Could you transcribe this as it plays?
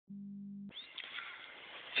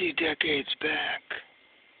few decades back,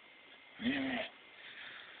 maybe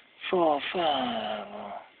 4 or 5,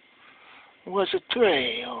 or was it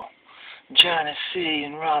 3, or Johnny C.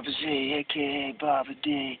 and Robert Z, a.k.a. Bobby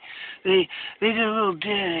D. They did a little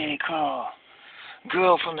ditty called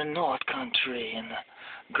Girl from the North Country, and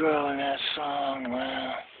the girl in that song,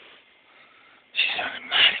 well, she sounded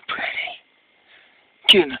mighty pretty.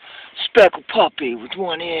 Cute, a speckled puppy with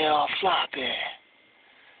one ear all floppy.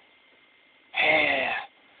 Hair,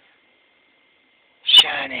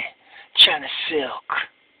 shiny, china silk,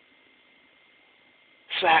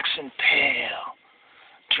 flaxen pale,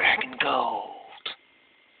 dragon gold,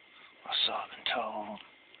 or so I've been told.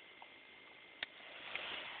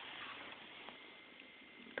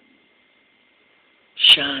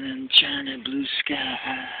 Shining, china blue sky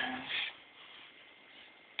eyes,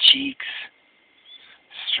 cheeks,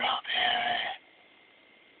 strawberry,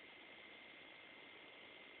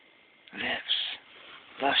 lips,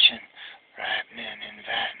 blushing, ripening,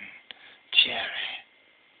 inviting, cherry.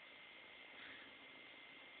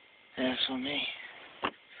 As for me,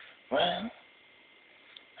 well,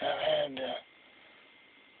 I've had the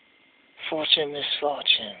fortune,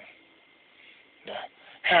 misfortune, the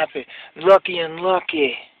happy, lucky,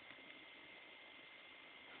 unlucky,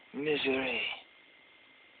 misery.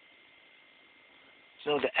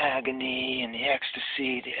 So the agony and the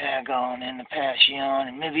ecstasy, the agon and the passion,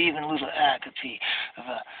 and maybe even a little agape of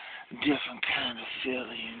a different kind of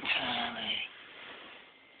feeling entirely.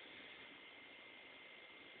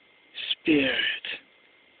 Spirit,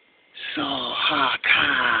 soul, heart,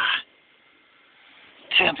 high.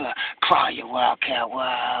 Temper, claw your wildcat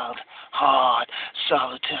wild, hard,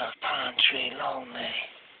 solitary pine tree, lonely.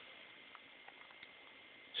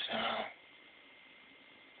 So,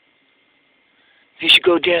 you should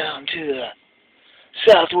go down to the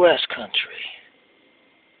southwest country,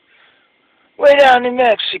 way down in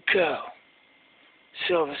Mexico,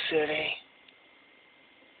 Silver City,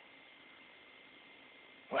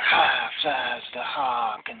 where high flies the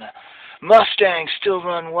hawk and the mustangs still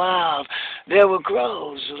run wild. There where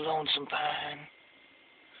grows the lonesome pine.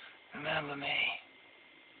 Remember me,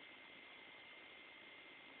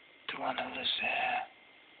 the one who lives there.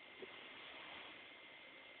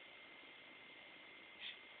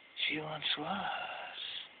 She once was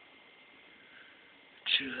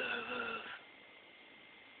true love.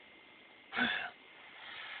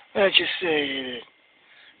 Well, let's just say that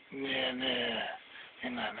there,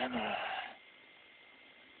 in my memory,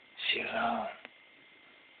 she alone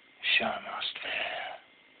shone lost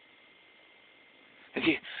there.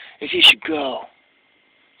 If you should go,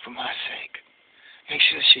 for my sake, make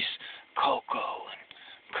sure she's cocoa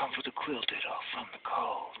and comfort quilted off from the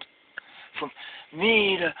cold. From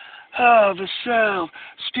me to her herself,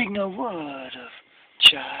 speak no word of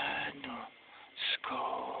chide nor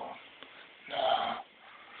scold.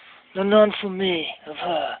 No, none for me of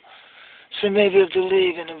her. So maybe of the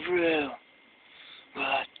leaving of real.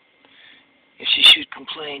 But if she should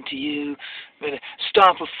complain to you, maybe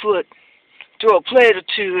stomp a foot, throw a plate or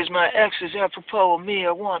two as my exes apropos of me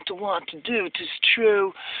I want to do. 'Tis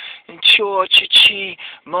true. In church she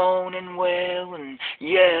moan and wail and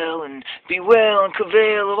yell and bewail and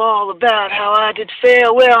cavail of all about how I did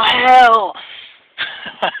fail. Well, hell!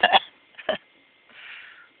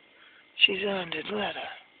 She's earned it, let her.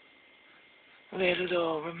 Let it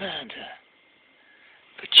all remind her.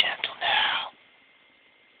 But gentle now.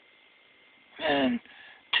 And,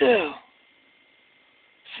 too,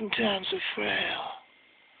 sometimes we're frail.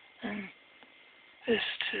 And this,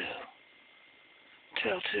 too.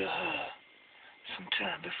 Tell to her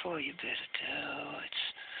sometime before you bid adieu.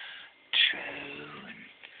 It's true, and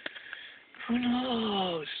who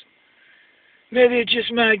knows? Maybe it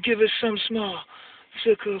just might give us some small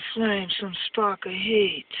flicker of flame, some spark of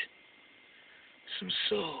heat, some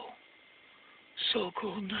so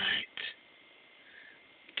cold night.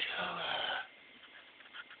 Tell her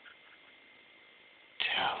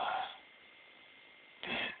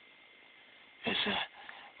that as I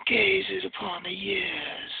gazes upon the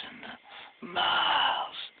years and the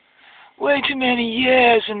miles, way too many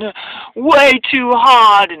years and the way too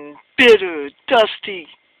hard and bitter, dusty,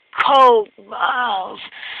 cold miles,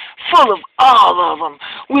 full of all of them,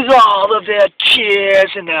 with all of their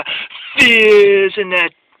tears and their fears and their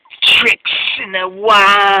tricks and their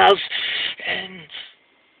wiles and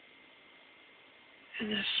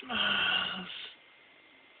their smiles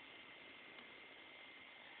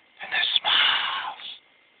and their smiles.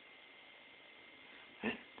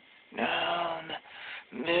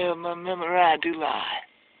 No, my memory I do lie,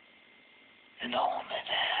 and only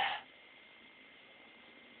there.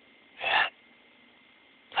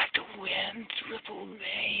 Like the wind and rippled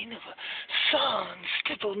mane of a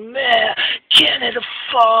sun-stippled mare, cannon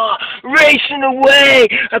afar, racing away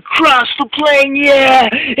across the plain, yeah,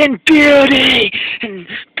 in beauty and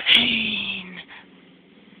pain.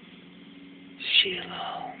 She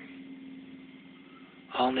alone,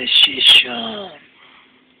 only she shone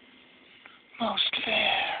most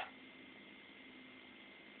fair,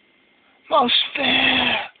 most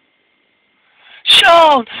fair.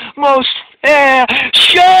 Shone most fair,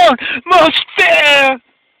 shone most fair.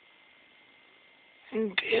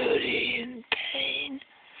 In beauty and pain,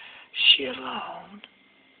 she alone,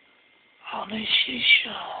 only she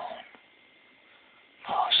shone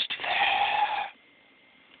most